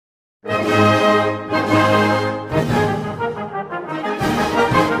Ages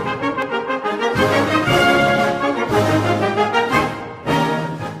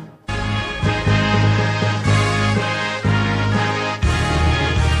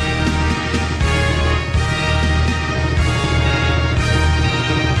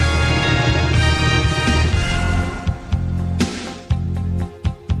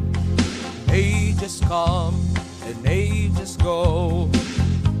come and ages go,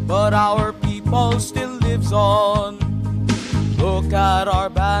 but our people still lives on. Look at our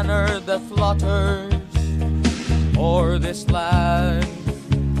banner that flutters o'er this land,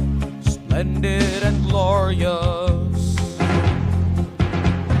 splendid and glorious.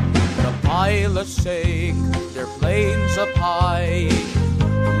 The pilots take their planes up high,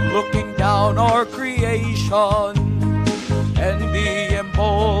 looking down our creation, and the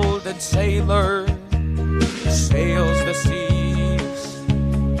emboldened sailor sails the seas,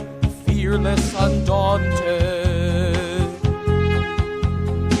 fearless, undaunted.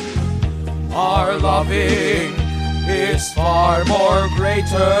 Our loving is far more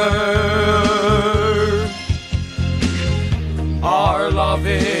greater. Our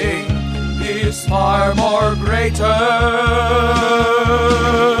loving is far more greater.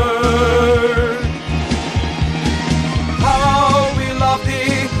 How we love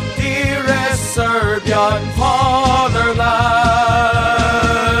thee, dearest Serbian fatherland.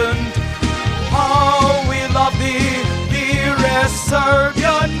 How we love thee, dearest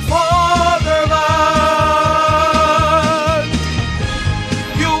Serbian fatherland.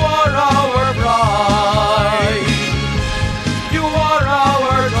 You are our bride. You are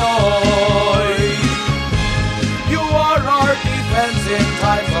our joy. You are our defense in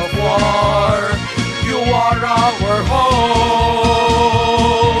times of war. You are our home.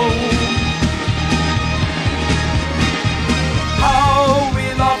 How we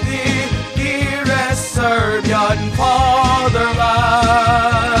love thee, dearest Serbian fatherland.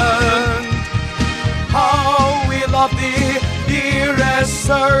 How we love thee, dearest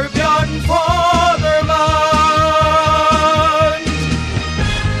Serbian fatherland.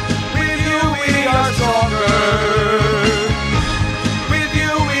 With you we are stronger. With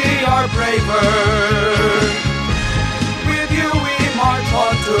you we are braver. With you we march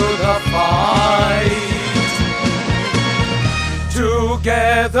on to the fight.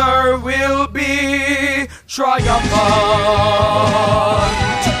 Together we'll be triumphant.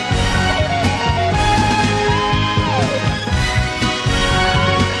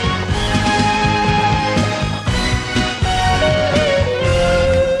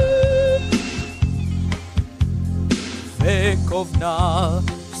 Vekovna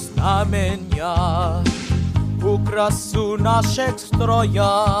znamenja ukrasu našeg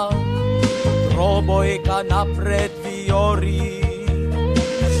stroja, trobojka napred vijori,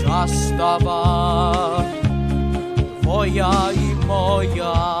 zastava tvoja i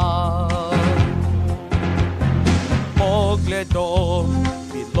moja. Pogledom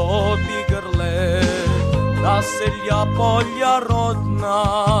bilo bi grle, naselja polja rodna,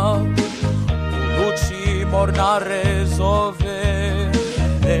 luči mornare zove,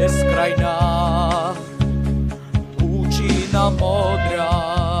 beskrajna pučina modra.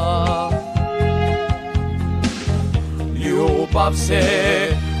 Ljubav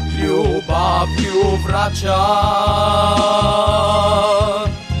se ljubavlju vraća.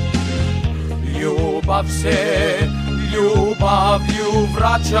 Ljubav se ljubavlju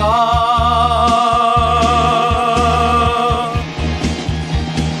vraća.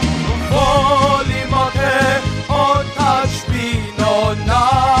 Volimo te, otadžbino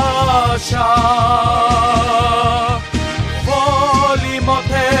naša. Volimo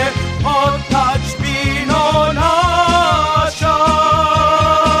te, otadžbino naša.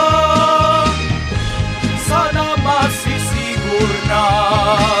 Sa nama si sigurna,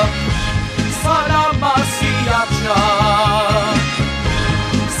 sa nama si jača,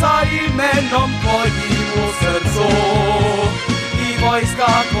 sa imenom tvojim u srcu i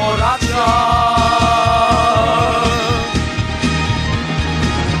vojska korača.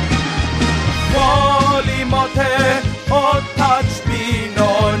 Volimo te,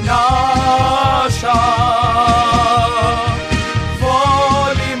 otadžbino naša.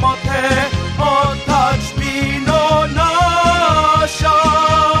 Volimo te, otadžbino naša.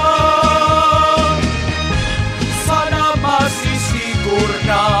 Sa nama si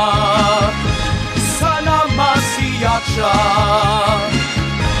sigurna, sa nama si jača,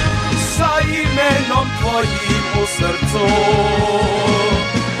 sa imenom tvojim u srcu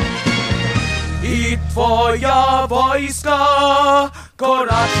i tvoja vojska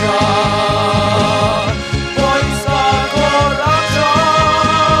korača.